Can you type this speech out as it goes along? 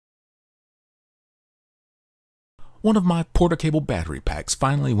One of my Porter-Cable battery packs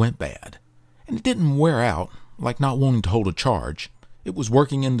finally went bad, and it didn't wear out like not wanting to hold a charge. It was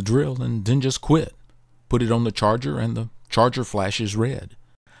working in the drill and then just quit. Put it on the charger and the charger flashes red.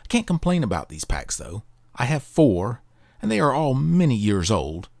 I can't complain about these packs though. I have 4, and they are all many years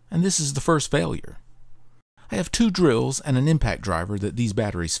old, and this is the first failure. I have 2 drills and an impact driver that these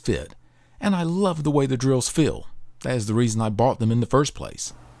batteries fit, and I love the way the drills feel. That is the reason I bought them in the first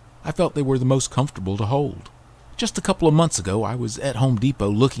place. I felt they were the most comfortable to hold. Just a couple of months ago, I was at Home Depot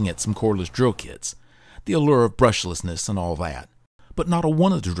looking at some cordless drill kits, the allure of brushlessness and all that, but not a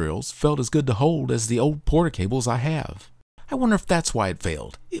one of the drills felt as good to hold as the old Porter-Cables I have. I wonder if that's why it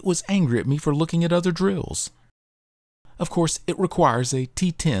failed. It was angry at me for looking at other drills. Of course, it requires a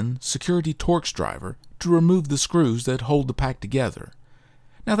T10 security Torx driver to remove the screws that hold the pack together.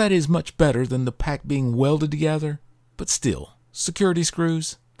 Now that is much better than the pack being welded together, but still, security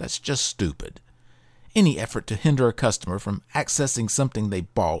screws, that's just stupid. Any effort to hinder a customer from accessing something they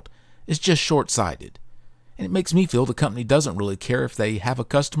bought is just short-sighted, and it makes me feel the company doesn't really care if they have a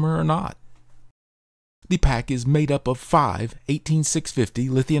customer or not. The pack is made up of 5 18650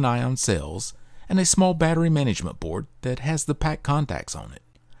 lithium-ion cells and a small battery management board that has the pack contacts on it.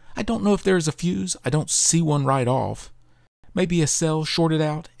 I don't know if there is a fuse. I don't see one right off. Maybe a cell shorted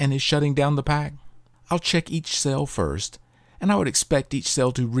out and is shutting down the pack. I'll check each cell first, and I would expect each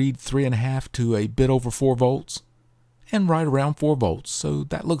cell to read 3.5 to a bit over 4 volts, and right around 4 volts, so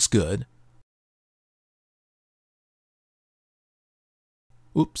that looks good.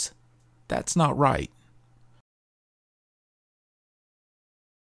 Oops, that's not right.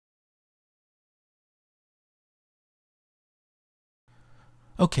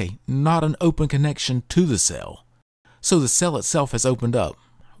 Okay, not an open connection to the cell. So the cell itself has opened up.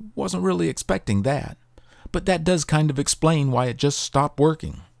 Wasn't really expecting that, but that does kind of explain why it just stopped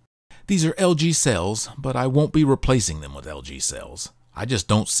working. These are LG cells, but I won't be replacing them with LG cells. I just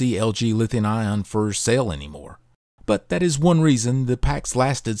don't see LG lithium-ion for sale anymore. But that is one reason the packs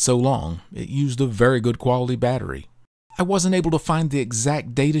lasted so long. It used a very good quality battery. I wasn't able to find the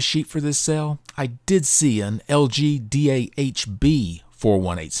exact data sheet for this cell. I did see an LG DAHB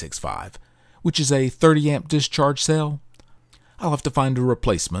 41865, which is a 30 amp discharge cell. I'll have to find a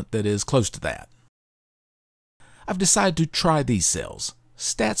replacement that is close to that. I've decided to try these cells.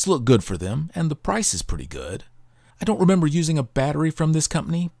 Stats look good for them, and the price is pretty good. I don't remember using a battery from this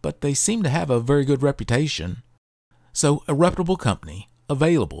company, but they seem to have a very good reputation. So, a reputable company,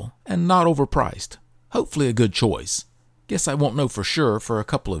 available, and not overpriced. Hopefully a good choice. Guess I won't know for sure for a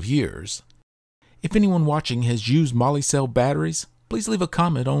couple of years. If anyone watching has used Molicel batteries, please leave a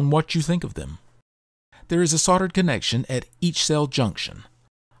comment on what you think of them. There is a soldered connection at each cell junction.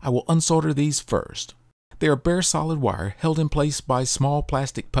 I will unsolder these first. They are bare solid wire held in place by small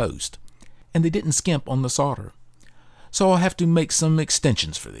plastic posts, and they didn't skimp on the solder. So I'll have to make some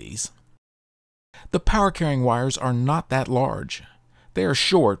extensions for these. The power carrying wires are not that large. They are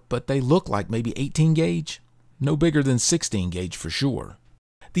short, but they look like maybe 18 gauge. No bigger than 16 gauge for sure.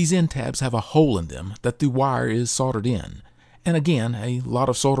 These end tabs have a hole in them that the wire is soldered in, and again, a lot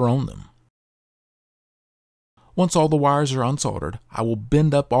of solder on them. Once all the wires are unsoldered, I will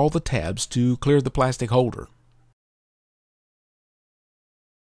bend up all the tabs to clear the plastic holder.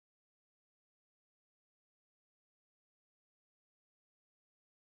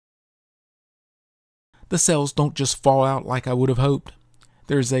 The cells don't just fall out like I would have hoped.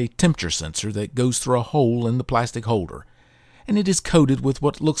 There's a temperature sensor that goes through a hole in the plastic holder, and it is coated with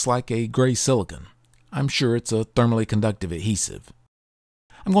what looks like a gray silicone. I'm sure it's a thermally conductive adhesive.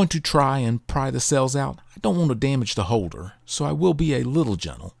 I'm going to try and pry the cells out. I don't want to damage the holder, so I will be a little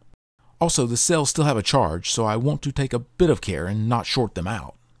gentle. Also, the cells still have a charge, so I want to take a bit of care and not short them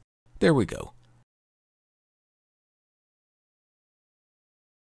out. There we go.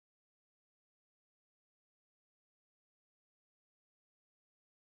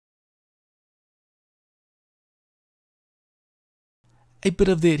 A bit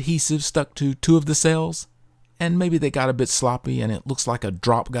of the adhesive stuck to 2 of the cells, and maybe they got a bit sloppy and it looks like a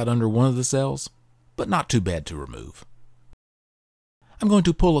drop got under one of the cells, but not too bad to remove. I'm going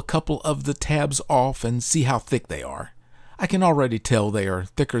to pull a couple of the tabs off and see how thick they are. I can already tell they are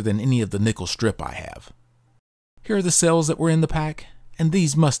thicker than any of the nickel strip I have. Here are the cells that were in the pack, and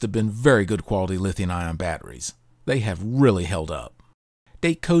these must have been very good quality lithium-ion batteries. They have really held up.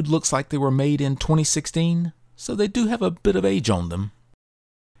 Date code looks like they were made in 2016, so they do have a bit of age on them.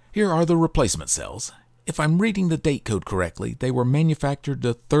 Here are the replacement cells. If I'm reading the date code correctly, they were manufactured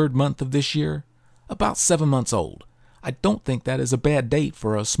the 3rd month of this year, about 7 months old. I don't think that is a bad date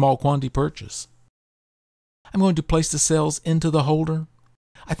for a small quantity purchase. I'm going to place the cells into the holder.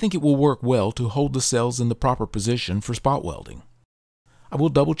 I think it will work well to hold the cells in the proper position for spot welding. I will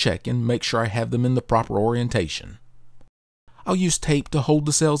double check and make sure I have them in the proper orientation. I'll use tape to hold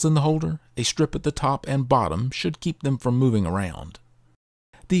the cells in the holder. A strip at the top and bottom should keep them from moving around.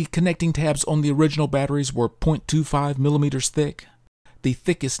 The connecting tabs on the original batteries were 0.25 millimeters thick. The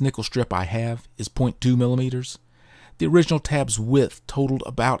thickest nickel strip I have is 0.2 millimeters. The original tab's width totaled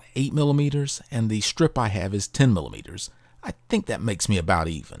about 8 millimeters, and the strip I have is 10 millimeters. I think that makes me about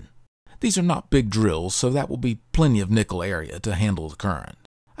even. These are not big drills, so that will be plenty of nickel area to handle the current.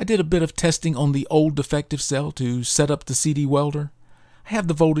 I did a bit of testing on the old defective cell to set up the CD welder. I have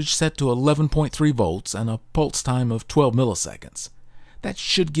the voltage set to 11.3 volts and a pulse time of 12 milliseconds. That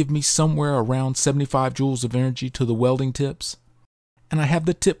should give me somewhere around 75 joules of energy to the welding tips. And I have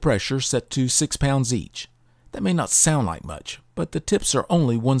the tip pressure set to 6 pounds each. That may not sound like much, but the tips are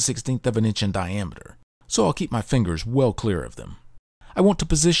only 1/16 of an inch in diameter, so I'll keep my fingers well clear of them. I want to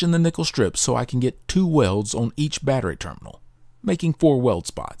position the nickel strips so I can get 2 welds on each battery terminal, making 4 weld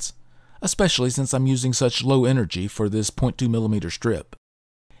spots, especially since I'm using such low energy for this 0.2 millimeter strip.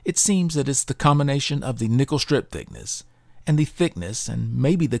 It seems that it's the combination of the nickel strip thickness and the thickness and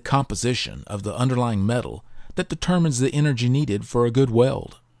maybe the composition of the underlying metal that determines the energy needed for a good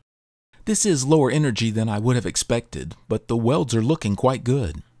weld. This is lower energy than I would have expected, but the welds are looking quite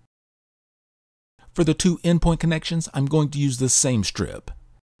good. For the 2 endpoint connections, I'm going to use the same strip,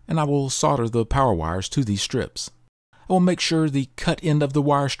 and I will solder the power wires to these strips. I will make sure the cut end of the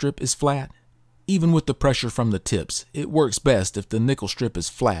wire strip is flat. Even with the pressure from the tips, it works best if the nickel strip is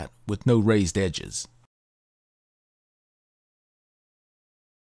flat with no raised edges.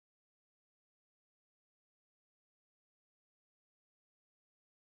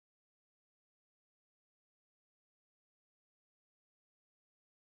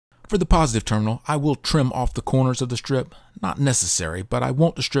 For the positive terminal, I will trim off the corners of the strip. Not necessary, but I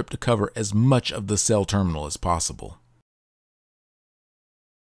want the strip to cover as much of the cell terminal as possible.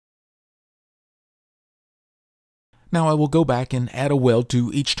 Now I will go back and add a weld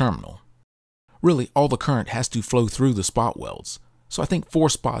to each terminal. Really, all the current has to flow through the spot welds, so I think 4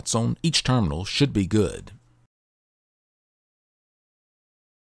 spots on each terminal should be good.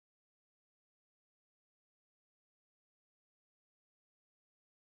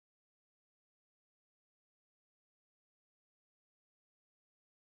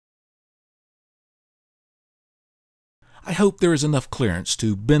 I hope there is enough clearance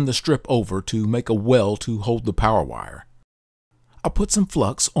to bend the strip over to make a well to hold the power wire. I'll put some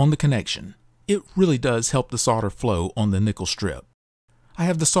flux on the connection. It really does help the solder flow on the nickel strip. I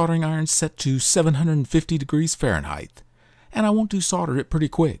have the soldering iron set to 750 degrees Fahrenheit, and I want to solder it pretty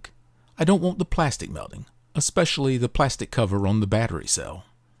quick. I don't want the plastic melting, especially the plastic cover on the battery cell.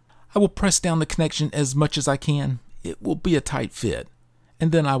 I will press down the connection as much as I can. It will be a tight fit,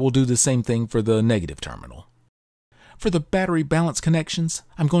 and then I will do the same thing for the negative terminal. For the battery balance connections,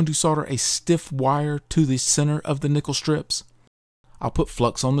 I'm going to solder a stiff wire to the center of the nickel strips. I'll put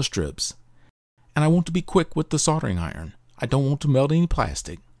flux on the strips, and I want to be quick with the soldering iron. I don't want to melt any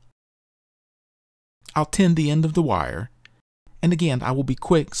plastic. I'll tend the end of the wire, and again I will be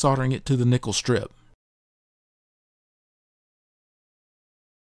quick soldering it to the nickel strip.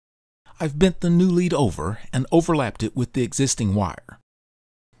 I've bent the new lead over and overlapped it with the existing wire.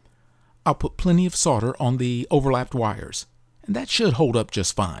 I'll put plenty of solder on the overlapped wires, and that should hold up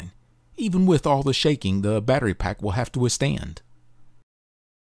just fine. Even with all the shaking the battery pack will have to withstand.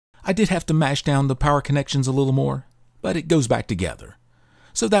 I did have to mash down the power connections a little more, but it goes back together.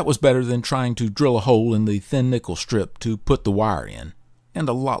 So that was better than trying to drill a hole in the thin nickel strip to put the wire in, and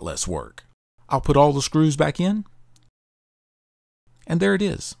a lot less work. I'll put all the screws back in, and there it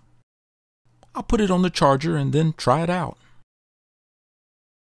is. I'll put it on the charger and then try it out.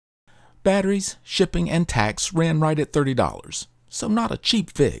 Batteries, shipping, and tax ran right at $30, so not a cheap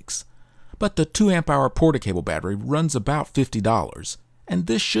fix. But the 2 amp hour Porter-Cable battery runs about $50, and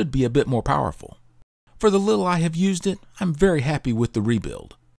this should be a bit more powerful. For the little I have used it, I'm very happy with the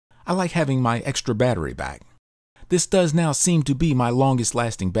rebuild. I like having my extra battery back. This does now seem to be my longest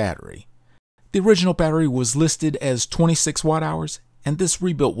lasting battery. The original battery was listed as 26 watt hours, and this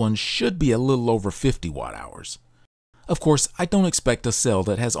rebuilt one should be a little over 50 watt hours. Of course, I don't expect a cell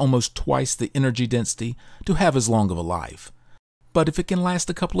that has almost twice the energy density to have as long of a life. But if it can last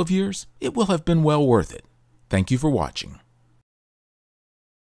a couple of years, it will have been well worth it. Thank you for watching.